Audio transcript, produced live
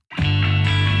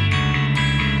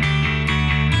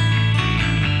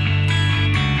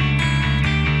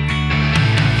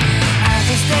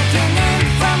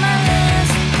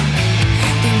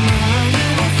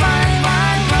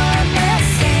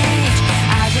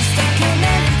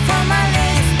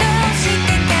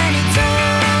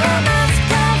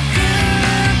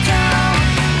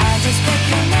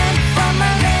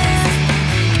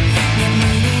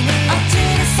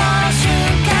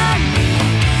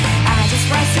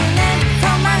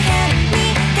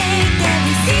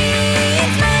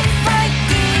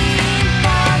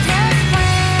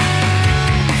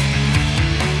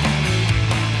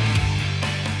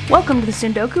Welcome to the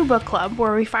Sundoku Book Club,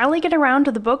 where we finally get around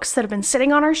to the books that have been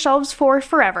sitting on our shelves for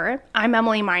forever. I'm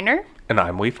Emily Miner. And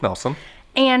I'm Leif Nelson.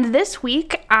 And this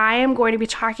week, I am going to be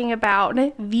talking about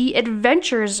The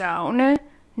Adventure Zone,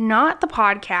 not the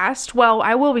podcast. Well,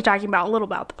 I will be talking about a little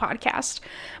about the podcast,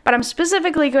 but I'm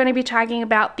specifically going to be talking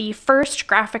about the first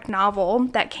graphic novel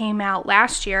that came out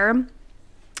last year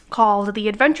called The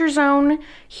Adventure Zone,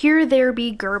 Here There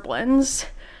Be Gerblins.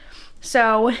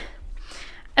 So,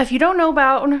 if you don't know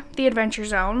about The Adventure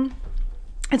Zone,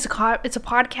 it's a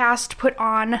podcast put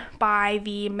on by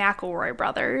the McElroy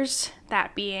brothers,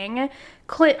 that being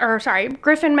Griffin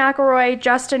McElroy,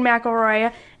 Justin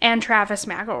McElroy, and Travis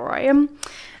McElroy.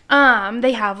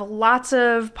 They have lots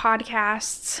of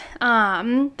podcasts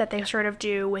that they sort of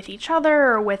do with each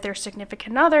other or with their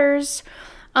significant others.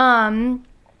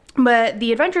 But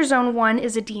the Adventure Zone one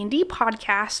is a D&D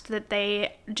podcast that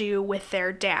they do with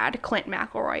their dad, Clint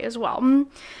McElroy, as well.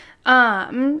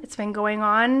 It's been going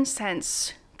on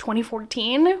since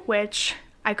 2014, which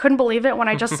I couldn't believe it when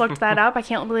I just looked that up. I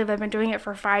can't believe they've been doing it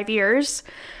for 5 years.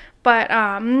 But,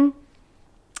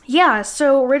 yeah,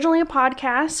 so originally a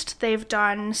podcast. They've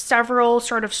done several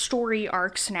sort of story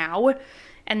arcs now.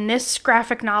 And this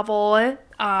graphic novel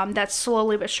that's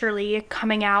slowly but surely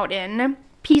coming out in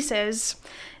pieces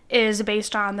is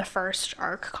based on the first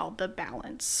arc called the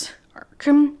Balance arc.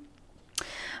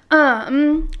 I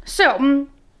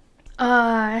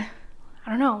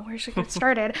don't know, where should I get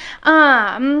started?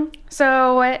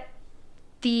 So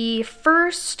the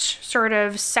first sort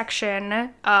of section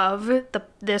of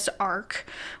this arc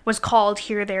was called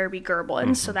Here There Be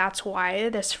Gerblins, so that's why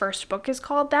this first book is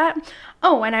called that.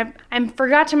 Oh, and I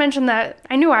forgot to mention that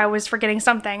I knew I was forgetting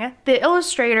something. The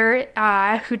illustrator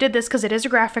who did this, because it is a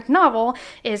graphic novel,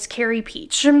 is Carrie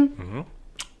Peach.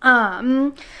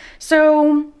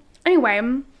 So anyway,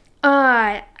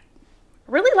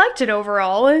 really liked it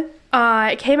overall.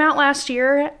 It came out last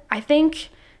year. I think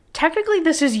technically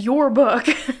this is your book.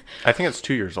 I think it's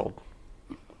 2 years old.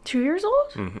 2 years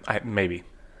old? Maybe.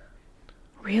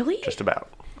 Really? Just about.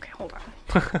 Okay, hold on.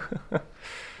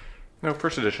 No,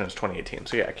 first edition is 2018,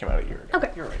 so yeah, it came out a year ago.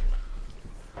 Okay. You're right.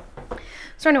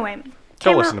 So anyway.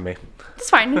 Don't listen to me. It's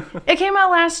fine. It came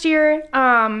out last year.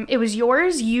 It was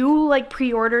yours. You,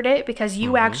 pre-ordered it because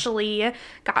you actually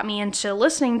got me into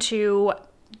listening to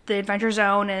The Adventure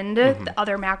Zone and the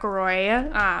other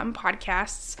McElroy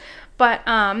podcasts. But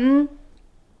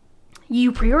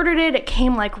you pre-ordered it. It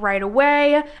came right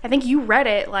away. I think you read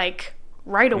it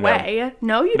right away.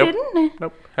 No, you didn't?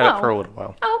 Nope. Had it for a little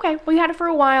while. Oh, okay. Well, you had it for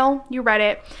a while. You read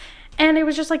it. And it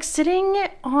was just sitting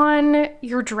on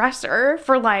your dresser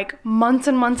for months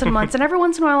and months and months. And every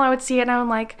once in a while I would see it and I'm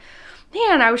like,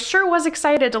 man, I sure was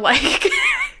excited to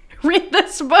read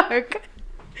this book.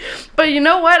 But you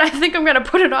know what? I think I'm going to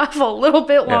put it off a little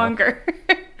bit longer.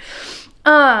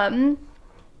 But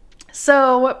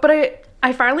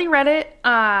I finally read it,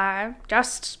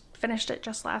 just finished it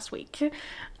just last week.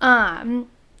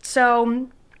 So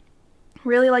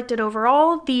really liked it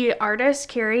overall. The artist,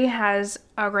 Carrie, has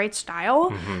a great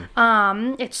style.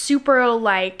 It's super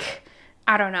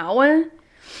I don't know,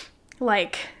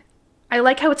 I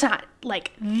like how it's not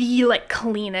the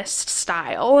cleanest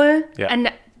style. Yeah.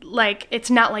 And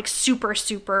it's not super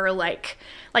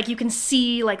you can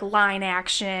see line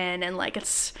action and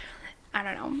it's, I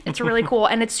don't know, it's really cool.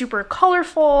 And it's super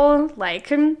colorful. I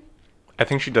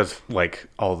think she does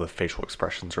all the facial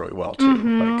expressions really well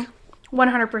too.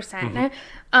 100%.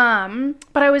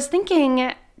 But I was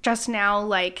thinking just now,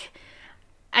 I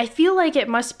feel it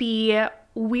must be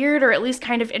weird or at least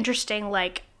kind of interesting,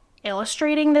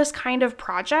 illustrating this kind of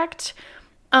project,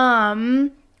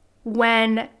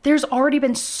 when there's already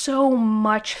been so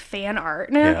much fan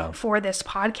art for this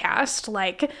podcast.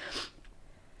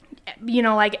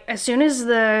 As soon as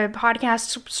the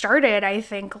podcast started, I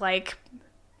think,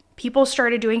 people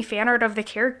started doing fan art of the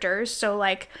characters. So,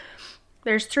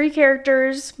 there's 3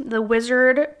 characters: the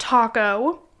wizard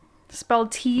Taako, spelled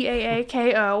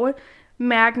Taako,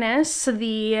 Magnus,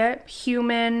 the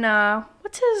human,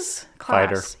 what's his class?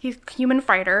 Fighter. He's human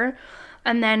fighter.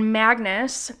 And then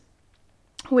Magnus,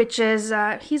 which is,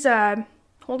 he's a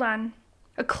cleric,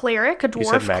 a dwarf cleric. You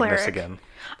said Magnus again.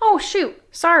 Oh, shoot.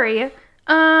 Sorry.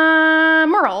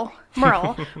 Merle.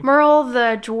 Merle,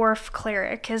 the dwarf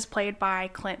cleric, is played by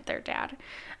Clint, their dad.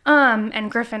 And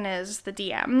Griffin is the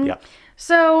DM. Yeah.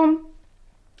 So,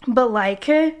 but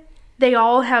they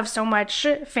all have so much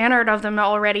fan art of them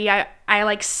already.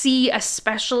 I see,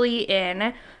 especially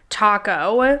in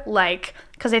Taako,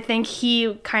 because I think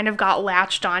he kind of got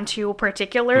latched onto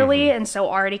particularly, and so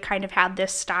already kind of had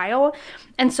this style.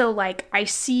 And so I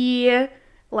see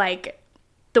the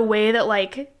way that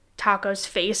Taco's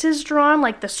face is drawn,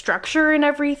 like the structure and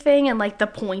everything, and like the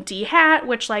pointy hat,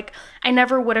 which like I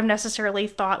never would have necessarily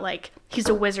thought like he's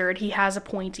a wizard, he has a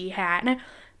pointy hat,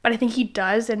 but I think he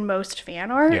does in most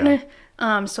fan art. Yeah.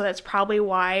 So that's probably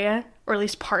why, or at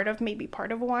least part of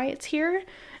why it's here.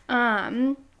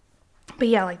 But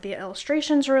yeah, like the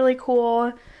illustration's really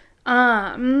cool.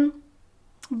 Anyway,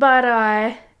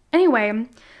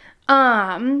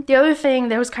 the other thing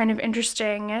that was kind of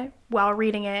interesting while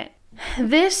reading it,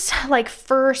 this like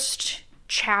first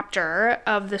chapter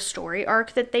of the story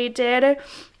arc that they did,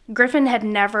 Griffin had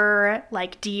never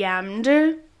like DM'd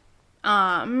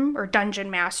or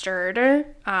dungeon mastered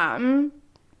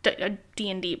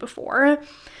D&D before.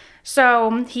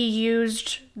 So he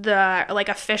used the like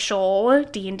official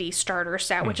D&D starter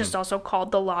set, which is also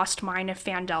called The Lost Mine of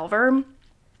Phandelver.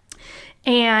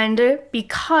 And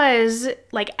because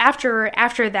like after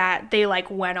that they like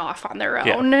went off on their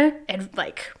own and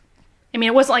like, I mean,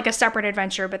 it wasn't like a separate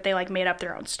adventure, but they like made up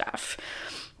their own stuff.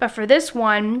 But for this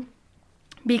one,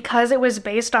 because it was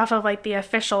based off of like the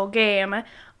official game,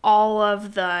 all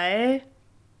of the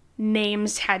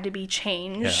names had to be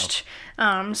changed.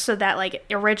 So that like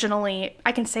originally,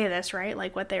 I can say this, right?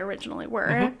 Like what they originally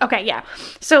were. Okay, yeah.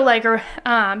 So like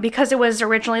because it was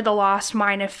originally The Lost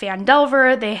Mine of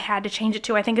Phandelver, they had to change it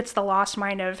to, I think it's The Lost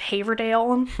Mine of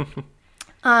Haverdale.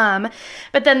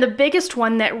 But then the biggest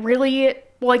one that really,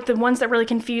 like the ones that really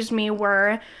confused me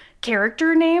were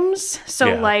character names.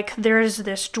 So like there's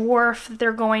this dwarf that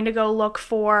they're going to go look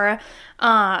for,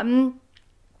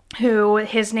 who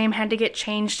his name had to get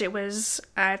changed. It was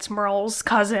it's Merle's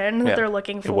cousin that they're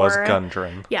looking for. It was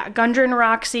Gundren. Yeah, Gundren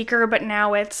Rockseeker, but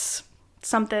now it's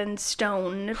something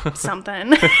Stone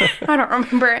something. I don't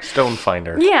remember.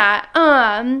 Stonefinder. Yeah.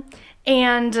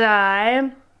 And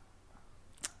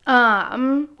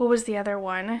what was the other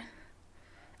one?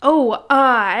 Oh,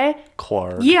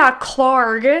 Clark. Yeah,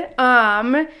 Clark.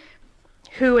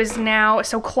 Who is now,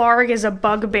 so Clark is a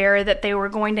bugbear that they were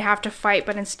going to have to fight,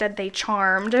 but instead they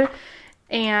charmed.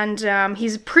 And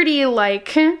he's a pretty,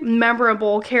 like,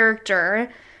 memorable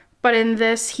character. But in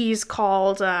this, he's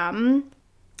called,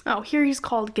 here he's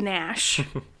called Ganache.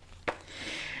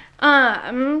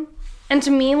 And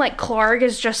to me, like, Clark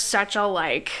is just such a,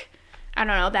 like, I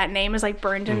don't know, that name is, like,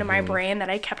 burned into my brain that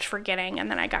I kept forgetting,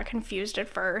 and then I got confused at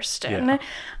first. And,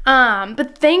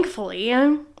 but thankfully,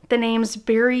 the names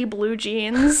Barry Blue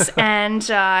Jeans and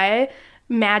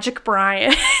Magic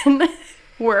Brian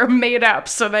were made up,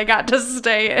 so they got to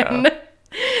stay in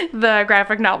the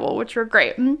graphic novel, which were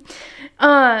great.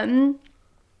 But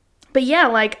yeah,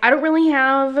 like, I don't really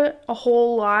have a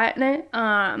whole lot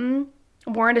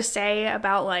more to say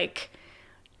about, like,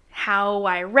 how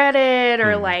I read it,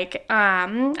 or like,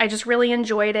 I just really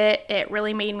enjoyed it. It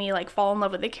really made me, like, fall in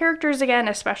love with the characters again,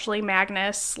 especially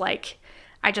Magnus. Like,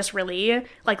 I just really,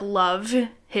 like, love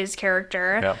his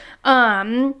character.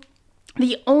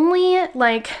 The only,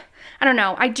 like, I don't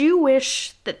know, I do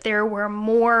wish that there were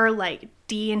more, like,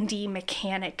 D&D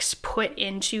mechanics put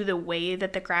into the way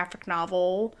that the graphic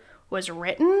novel was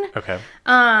written. Okay.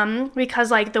 Because,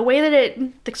 like, the way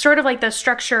that the sort of, like, the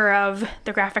structure of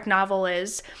the graphic novel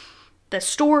is, the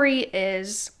story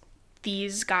is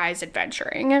these guys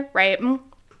adventuring, right?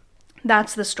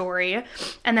 That's the story.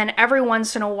 And then every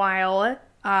once in a while,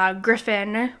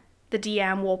 Griffin, the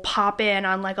DM, will pop in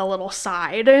on like a little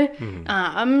side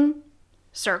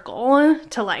circle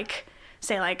to like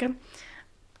say like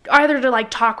either to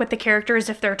like talk with the characters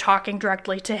if they're talking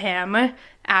directly to him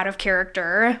out of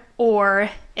character, or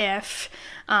if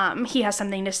he has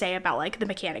something to say about like the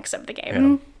mechanics of the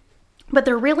game. But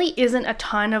there really isn't a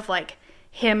ton of like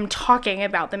him talking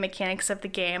about the mechanics of the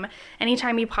game.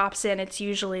 Anytime he pops in, it's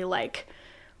usually like,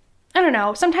 I don't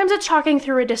know, sometimes it's talking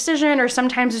through a decision, or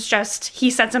sometimes it's just he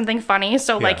said something funny,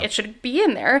 so like it should be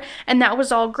in there, and that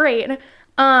was all great.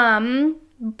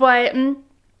 But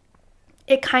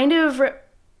it kind of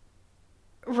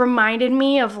reminded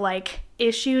me of like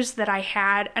issues that I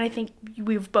had, and I think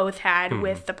we've both had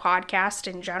with the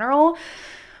podcast in general,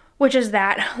 which is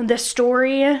that the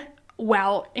story,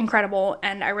 while incredible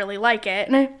and I really like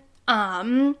it,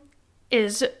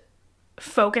 is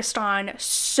focused on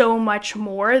so much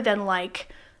more than like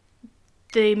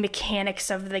the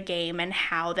mechanics of the game and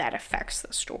how that affects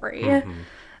the story.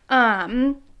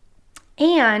 And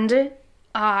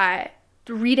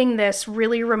reading this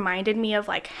really reminded me of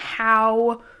like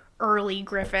how early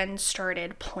Griffin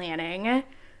started planning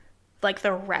like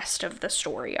the rest of the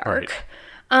story arc.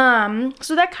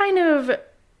 So that kind of,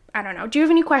 I don't know. Do you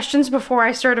have any questions before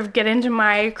I sort of get into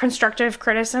my constructive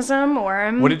criticism,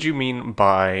 or? What did you mean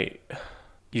by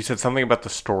You said something about the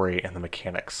story and the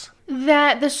mechanics.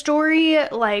 That the story,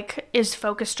 like, is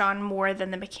focused on more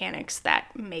than the mechanics that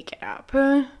make it up.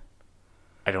 I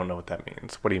don't know what that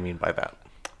means. What do you mean by that?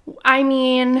 I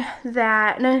mean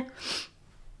that,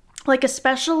 like,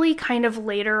 especially kind of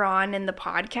later on in the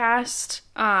podcast,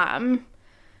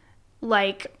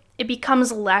 like, it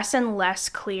becomes less and less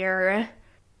clear,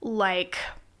 like,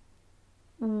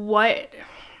 what...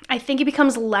 I think it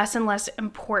becomes less and less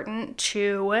important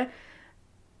to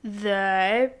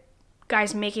the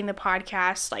guys making the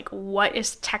podcast, like, what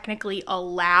is technically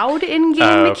allowed in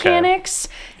game mechanics.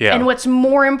 Yeah. And what's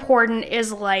more important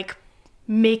is, like,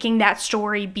 making that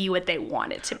story be what they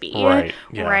want it to be. Right.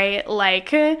 Yeah. Right?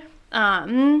 Like,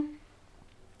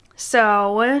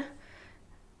 so...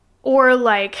 Or,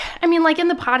 like, I mean, like, in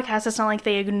the podcast, it's not like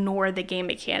they ignore the game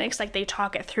mechanics. Like, they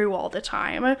talk it through all the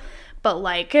time. But,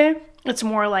 like, it's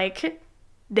more like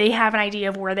they have an idea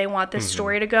of where they want this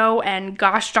story to go, and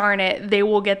gosh darn it, they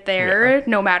will get there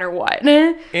no matter what.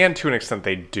 And to an extent,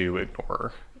 they do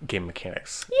ignore game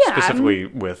mechanics. Yeah. Specifically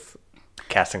with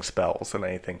casting spells and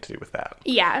anything to do with that.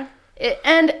 Yeah.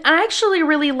 And I actually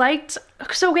really liked...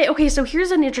 So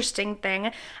here's an interesting thing.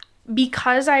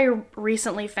 Because I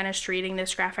recently finished reading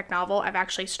this graphic novel, I've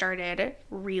actually started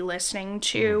re-listening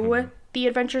to The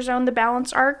Adventure Zone, The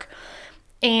Balance Arc.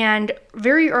 And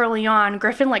very early on,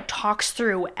 Griffin, like, talks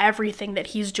through everything that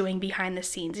he's doing behind the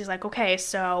scenes. He's like, okay,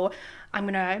 so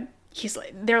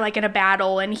they're, like, in a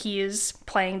battle, and he's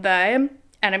playing the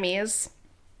enemies,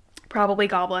 probably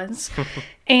goblins.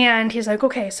 And he's like,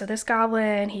 okay, so this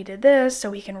goblin, he did this,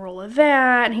 so he can roll a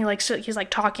that. And he's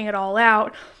like talking it all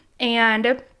out.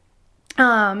 And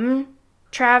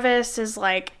Travis is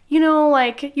like,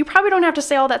 like, you probably don't have to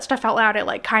say all that stuff out loud. It,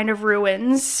 like, kind of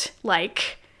ruins,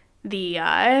 like,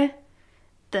 the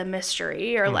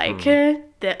mystery, or like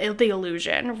the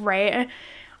illusion, right?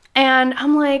 And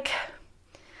I'm like,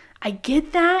 I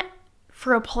get that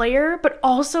for a player, but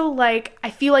also, like,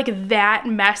 I feel like that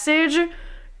message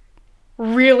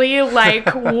really,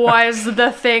 like, was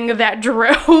the thing that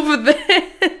drove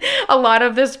a lot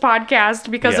of this podcast,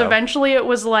 because eventually it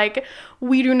was like,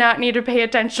 we do not need to pay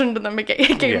attention to the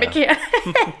game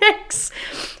mechanics.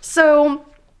 So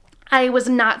I was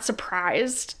not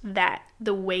surprised that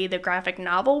the way the graphic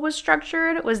novel was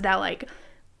structured was that, like,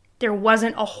 there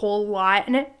wasn't a whole lot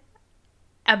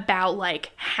about,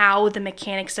 like, how the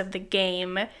mechanics of the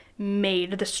game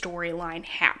made the storyline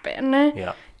happen.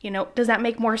 Yeah. Does that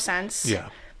make more sense? Yeah.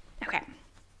 Okay.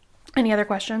 Any other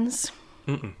questions?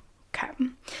 Okay.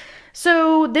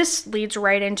 So this leads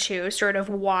right into sort of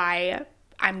why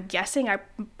I'm guessing I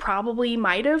probably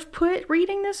might have put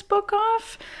reading this book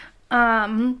off.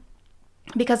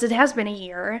 Because it has been a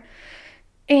year.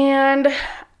 And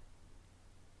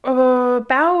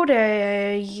about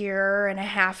a year and a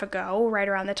half ago, right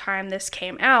around the time this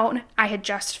came out, I had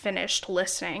just finished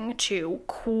listening to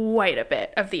quite a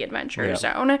bit of The Adventure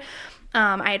Zone.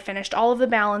 I had finished all of the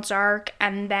Balance Arc,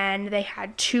 and then they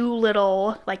had two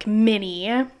little, like,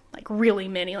 really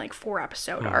mini, like,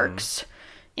 4-episode arcs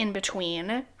in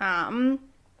between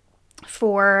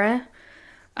for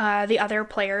the other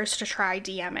players to try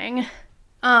DMing.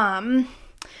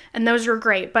 And those were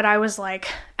great, but I was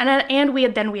like, and we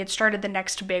had started the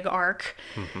next big arc,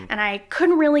 and I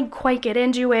couldn't really quite get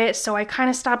into it, so I kind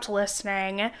of stopped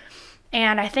listening,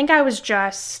 and I think I was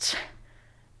just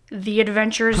The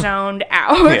Adventure zoned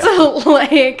out.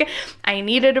 Like, I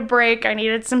needed a break, I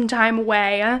needed some time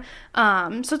away,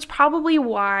 so it's probably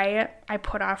why I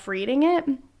put off reading it.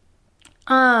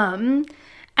 And,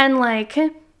 like,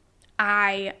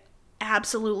 I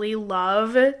absolutely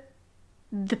love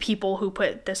the people who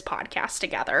put this podcast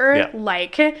together. Yeah.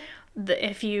 Like,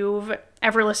 if you've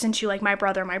ever listened to, like, My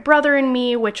Brother and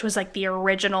Me, which was, like, the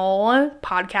original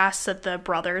podcast that the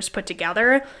brothers put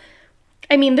together.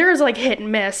 I mean, there's, like, hit and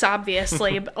miss,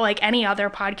 obviously, like any other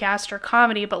podcast or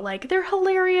comedy, but, like, they're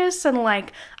hilarious, and,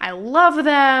 like, I love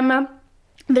them.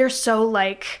 They're so,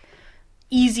 like,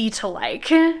 easy to like,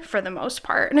 for the most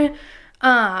part, in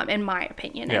my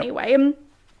opinion, anyway.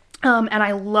 And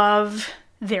I love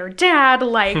their dad.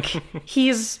 Like,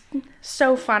 he's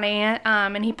so funny,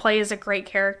 and he plays a great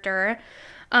character.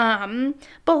 But,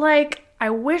 like,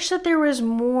 I wish that there was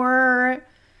more,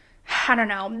 I don't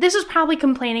know, this is probably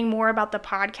complaining more about the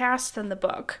podcast than the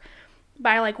book, but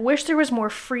I, like, wish there was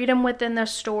more freedom within the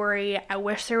story. I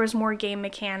wish there was more game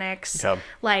mechanics. Yep.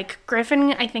 Like,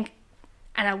 Griffin, I think,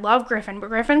 and I love Griffin, but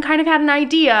Griffin kind of had an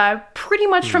idea pretty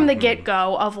much from the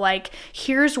get-go of, like,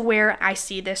 here's where I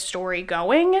see this story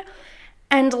going.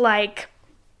 And, like,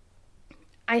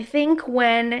 I think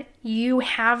when you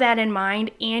have that in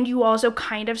mind, and you also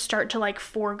kind of start to, like,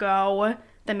 forego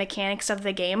the mechanics of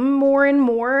the game more and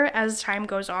more as time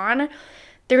goes on,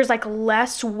 there's like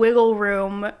less wiggle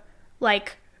room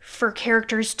like for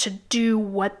characters to do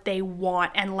what they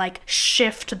want and like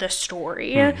shift the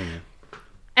story.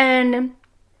 And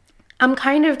I'm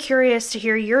kind of curious to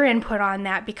hear your input on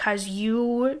that because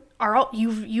you've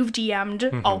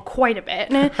DM'd quite a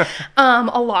bit,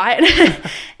 a lot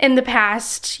in the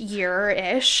past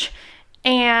year-ish,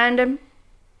 and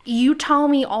you tell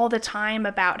me all the time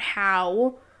about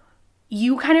how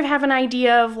you kind of have an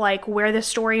idea of like where the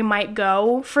story might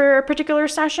go for a particular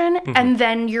session, and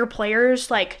then your players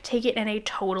like take it in a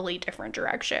totally different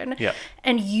direction. Yeah.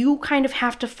 And you kind of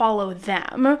have to follow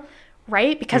them,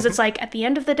 right? Because it's like at the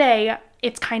end of the day,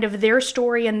 it's kind of their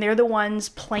story and they're the ones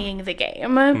playing the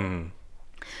game.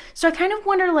 So I kind of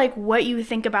wonder like what you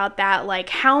think about that, like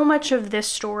how much of this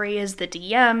story is the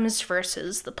DMs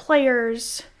versus the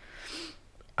players?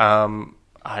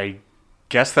 I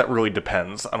guess that really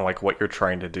depends on like what you're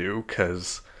trying to do,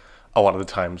 because a lot of the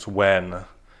times when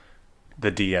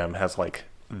the DM has like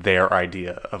their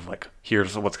idea of like,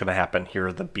 here's what's going to happen, here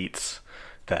are the beats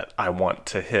that I want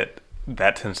to hit,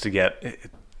 that tends to get,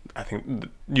 I think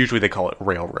usually they call it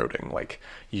railroading. Like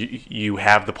you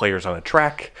have the players on a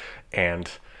track and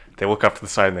they look off to the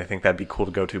side and they think that'd be cool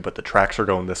to go to, but the tracks are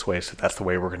going this way, so that's the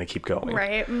way we're going to keep going.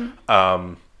 Right.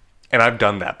 And I've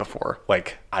done that before.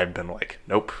 Like, I've been like,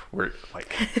 nope, we're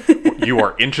like, you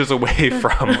are inches away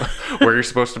from where you're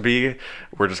supposed to be.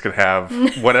 We're just gonna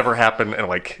have whatever happen, and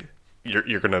like,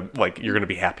 you're gonna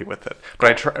be happy with it.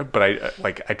 But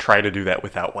I try to do that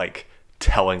without like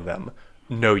telling them,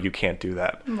 no, you can't do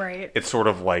that. Right. It's sort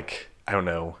of like, I don't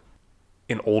know,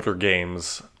 in older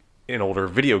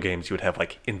video games, you would have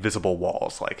like invisible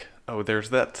walls, like, oh, there's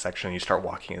that section, you start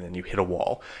walking and then you hit a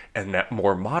wall. And that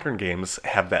more modern games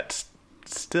have that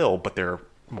still, but they're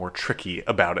more tricky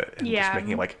about it and just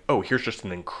making it like, oh, here's just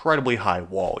an incredibly high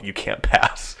wall you can't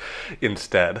pass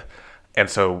instead. And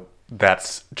so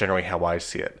that's generally how I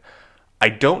see it. I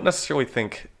don't necessarily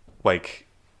think, like,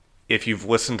 if you've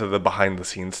listened to the behind the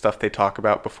scenes stuff they talk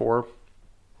about before,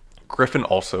 Griffin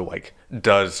also like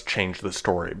does change the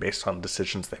story based on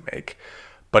decisions they make,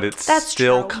 but it's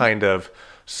still kind of,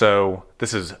 so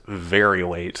this is very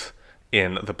late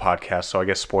in the podcast, so I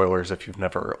guess spoilers if you've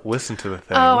never listened to the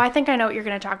thing. Oh, I think I know what you're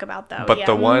going to talk about though. But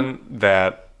the one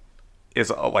that is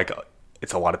like,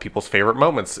 it's a lot of people's favorite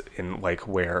moments in like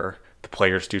where the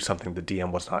players do something the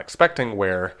DM was not expecting,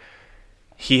 where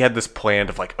he had this plan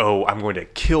of like, oh, I'm going to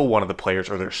kill one of the players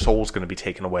or their soul's going to be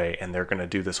taken away, and they're going to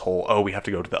do this whole, oh, we have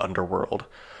to go to the underworld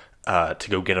to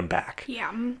go get him back.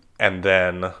 Yeah. And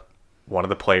then one of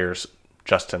the players,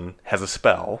 Justin, has a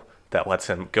spell that lets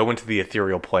him go into the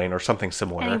ethereal plane or something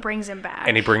similar. And he brings him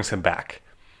back.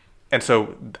 And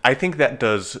so I think that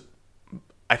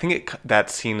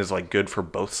scene is like good for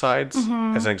both sides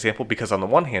as an example, because on the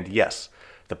one hand, yes,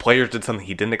 the players did something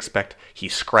he didn't expect. He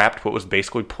scrapped what was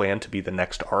basically planned to be the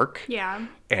next arc. Yeah.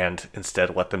 And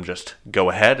instead let them just go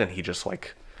ahead, and he just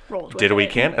like did what he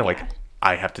can. And like,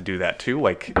 I have to do that too.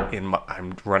 Like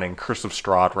I'm running Curse of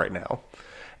Strahd right now,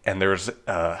 and there's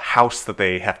a house that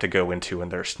they have to go into,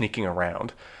 and they're sneaking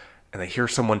around, and they hear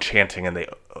someone chanting, and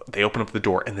they open up the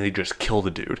door, and they just kill the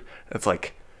dude. It's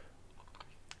like,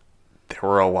 there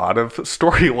were a lot of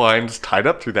storylines tied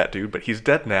up through that dude, but he's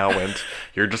dead now, and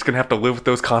you're just going to have to live with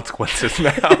those consequences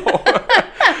now.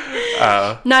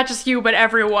 Not just you, but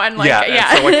everyone. Like,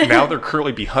 yeah. So like now they're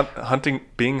currently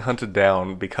being hunted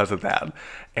down because of that,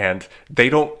 and they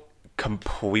don't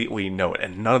completely know it,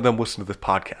 and none of them listen to this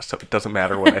podcast, so it doesn't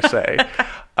matter what I say.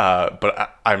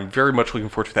 But I'm very much looking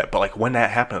forward to that. But like when that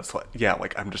happens, like, yeah,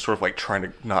 like I'm just sort of like trying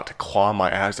to not to claw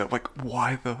my eyes out. Like,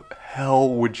 why the hell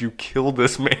would you kill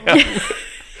this man?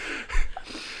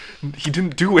 He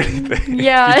didn't do anything.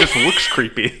 Yeah, he just looks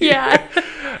creepy. Yeah.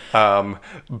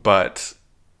 But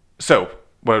so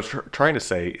what I was trying to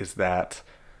say is that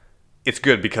it's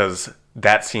good because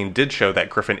that scene did show that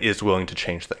Griffin is willing to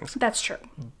change things. That's true.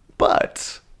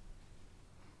 But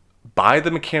by the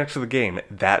mechanics of the game,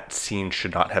 that scene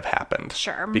should not have happened.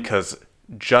 Sure. Because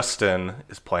Justin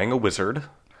is playing a wizard,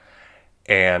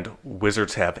 and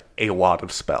wizards have a lot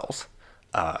of spells.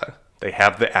 They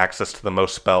have the access to the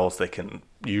most spells. They can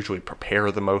usually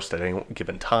prepare the most at any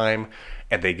given time,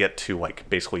 and they get to like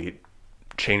basically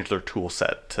change their tool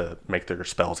set to make their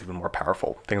spells even more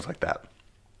powerful, things like that.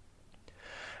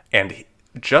 And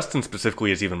Justin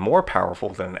specifically is even more powerful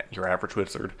than your average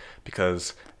wizard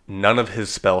because none of his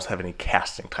spells have any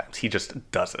casting times. He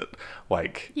just does it.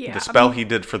 Like, the spell he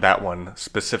did for that one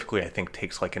specifically, I think,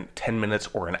 takes like 10 minutes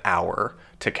or an hour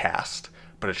to cast.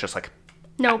 But it's just like,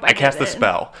 nope, I cast the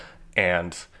spell,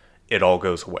 and it all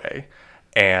goes away.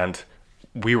 And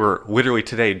we were literally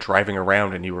today driving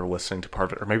around and you were listening to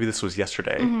part of it, or maybe this was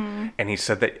yesterday, and he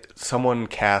said that someone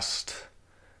cast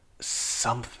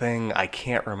something, I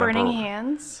can't remember. Burning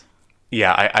Hands?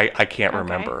 Yeah, I can't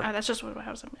remember. Oh, that's just what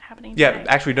was happening Yeah, today.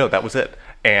 actually, no, that was it.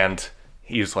 And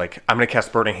he was like, I'm going to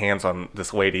cast Burning Hands on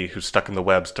this lady who's stuck in the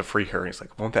webs to free her. And he's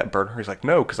like, won't that burn her? He's like,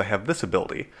 no, because I have this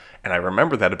ability. And I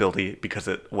remember that ability because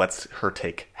it lets her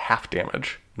take half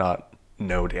damage, not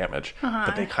no damage.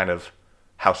 But they kind of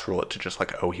house rule it to just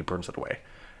like, oh, he burns it away.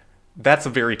 That's a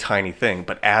very tiny thing.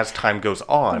 But as time goes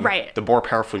on, Right. the more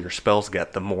powerful your spells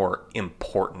get, the more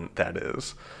important that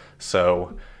is.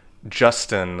 So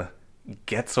Justin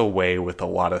gets away with a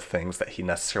lot of things that he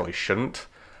necessarily shouldn't.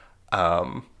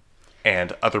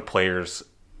 And other players,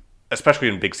 especially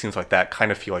in big scenes like that,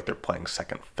 kind of feel like they're playing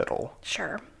second fiddle.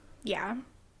 Sure. Yeah.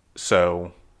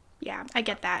 So, Yeah, I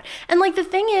get that. And like the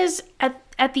thing is,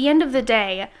 at the end of the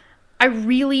day, I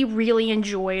really, really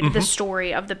enjoyed the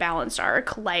story of the Balanced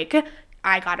Arc. Like,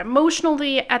 I got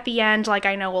emotionally at the end, like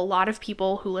I know a lot of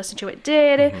people who listened to it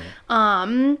did.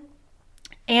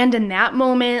 And in that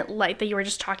moment, like that you were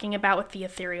just talking about with the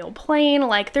ethereal plane,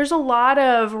 like there's a lot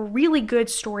of really good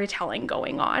storytelling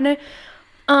going on.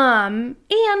 And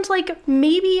like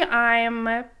maybe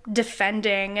I'm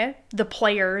defending the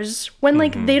players when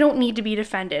like they don't need to be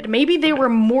defended. Maybe they were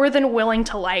more than willing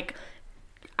to like,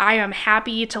 I am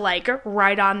happy to like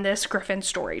ride on this Griffin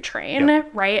story train,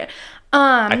 right?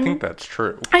 I think that's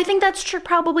true. I think that's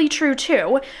probably true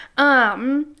too.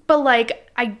 But like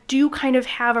I do kind of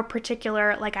have a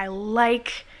particular, like I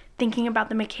like thinking about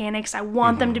the mechanics. I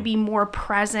want them to be more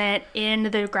present in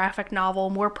the graphic novel,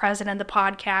 more present in the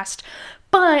podcast.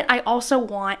 But I also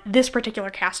want this particular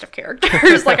cast of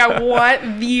characters. Like I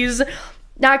want these,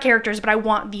 not characters, but I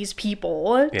want these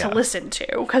people to listen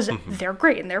to because they're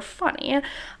great and they're funny.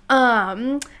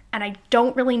 And I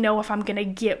don't really know if I'm going to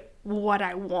get what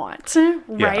I want,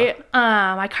 right?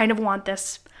 I kind of want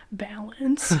this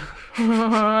balance.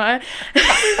 That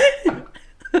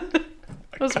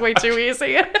was way too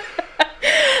easy.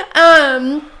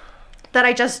 That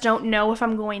I just don't know if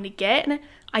I'm going to get.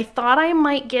 I thought I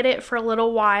might get it for a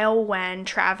little while when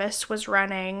Travis was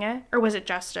running, or was it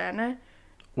Justin?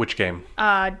 Which game?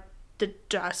 The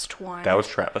Dust one. That was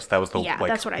Travis. That was the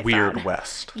that's what I Weird thought.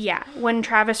 West. Yeah, when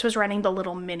Travis was running the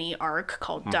little mini arc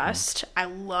called Dust, I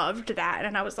loved that.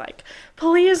 And I was like,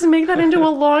 please make that into a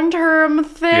long-term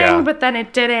thing. Yeah. But then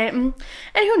it didn't. And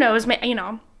who knows, you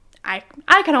know, I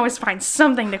can always find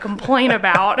something to complain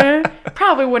about.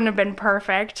 Probably wouldn't have been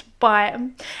perfect. But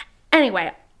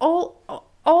anyway,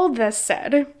 all this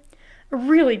said, I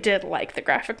really did like the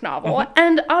graphic novel.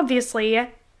 And obviously,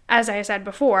 as I said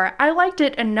before, I liked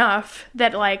it enough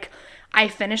that, like, I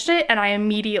finished it and I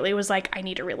immediately was like, I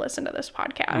need to re-listen to this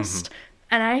podcast.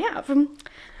 And I have.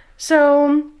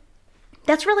 So,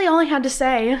 that's really all I had to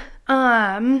say.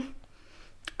 I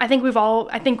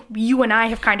think you and I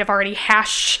have kind of already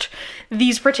hashed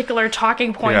these particular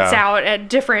talking points out at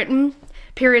different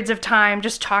periods of time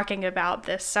just talking about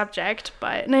this subject,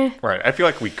 but... Right. I feel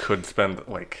like we could spend,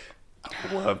 like,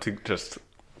 I would love to just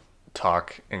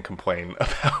talk and complain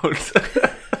about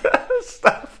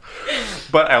stuff.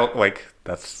 But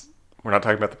we're not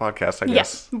talking about the podcast, I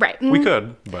guess. Yeah, right. We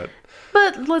could, but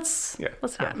let's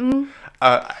not.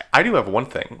 I do have one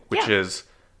thing, which is,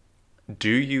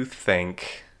 do you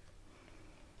think,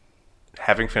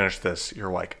 having finished this,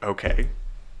 you're like, okay,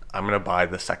 I'm going to buy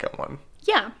the second one?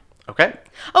 Yeah. Okay.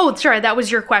 Oh, sorry, that was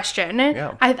your question.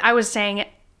 Yeah. I was saying...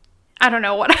 I don't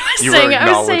know what I was You saying. were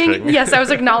I was saying acknowledging. yes. I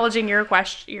was acknowledging your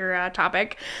question, your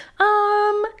topic.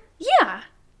 Yeah,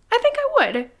 I think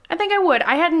I would.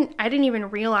 I didn't even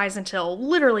realize until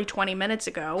literally 20 minutes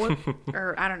ago,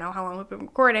 or I don't know how long we've been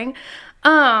recording,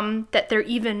 that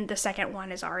the second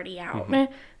one is already out.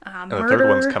 And the third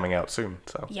one's coming out soon.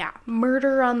 So Yeah,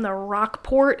 Murder on the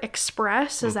Rockport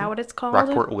Express. Is that what it's called?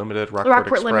 Rockport Limited, Rockport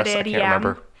Express. Limited. I can't Yeah,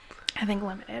 remember. I think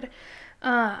Limited.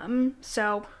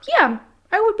 So yeah,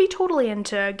 I would be totally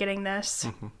into getting this.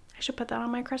 I should put that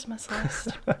on my Christmas list.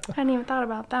 I hadn't even thought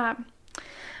about that.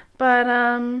 But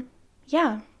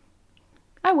yeah,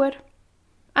 I would.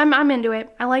 I'm into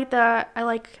it. I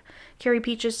like Carrie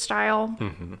Peach's style.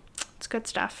 It's good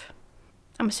stuff.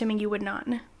 I'm assuming you would not.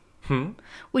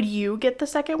 Would you get the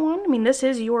second one? I mean, this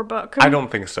is your book. I don't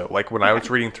think so. Like, when I was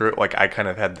reading through it, like, I kind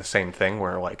of had the same thing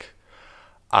where, like,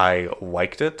 I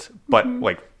liked it, but,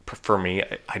 like, for me,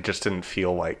 I just didn't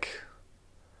feel like...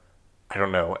 I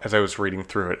don't know. As I was reading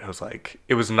through it, I was like,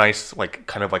 it was nice, like,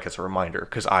 kind of like as a reminder,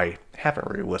 because I haven't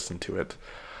really listened to it.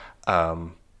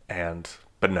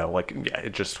 But no, like, yeah,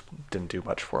 it just didn't do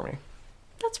much for me.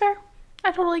 That's fair.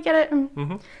 I totally get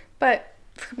it. But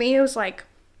for me, it was like,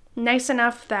 nice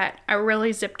enough that I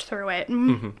really zipped through it,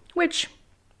 which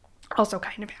also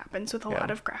kind of happens with a lot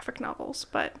of graphic novels,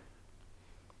 but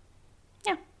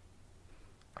yeah.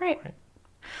 Great. Right.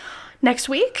 Next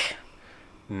week,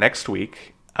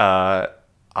 I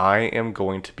am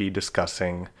going to be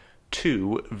discussing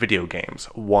 2 video games.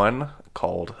 One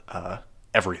called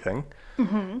Everything,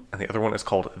 and the other one is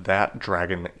called That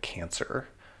Dragon Cancer.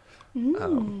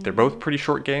 They're both pretty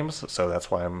short games, so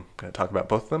that's why I'm going to talk about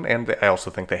both of them. And I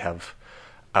also think they have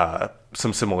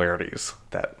some similarities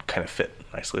that kind of fit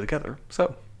nicely together.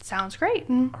 So sounds great.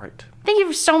 All right. Thank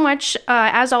you so much,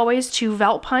 as always, to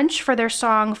Velt Punch for their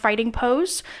song Fighting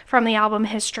Pose from the album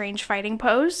His Strange Fighting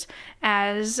Pose.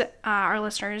 As our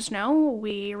listeners know,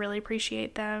 we really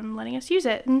appreciate them letting us use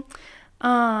it.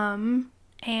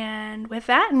 And with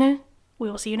that,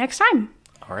 we will see you next time.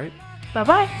 All right.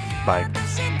 Bye-bye.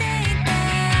 Bye.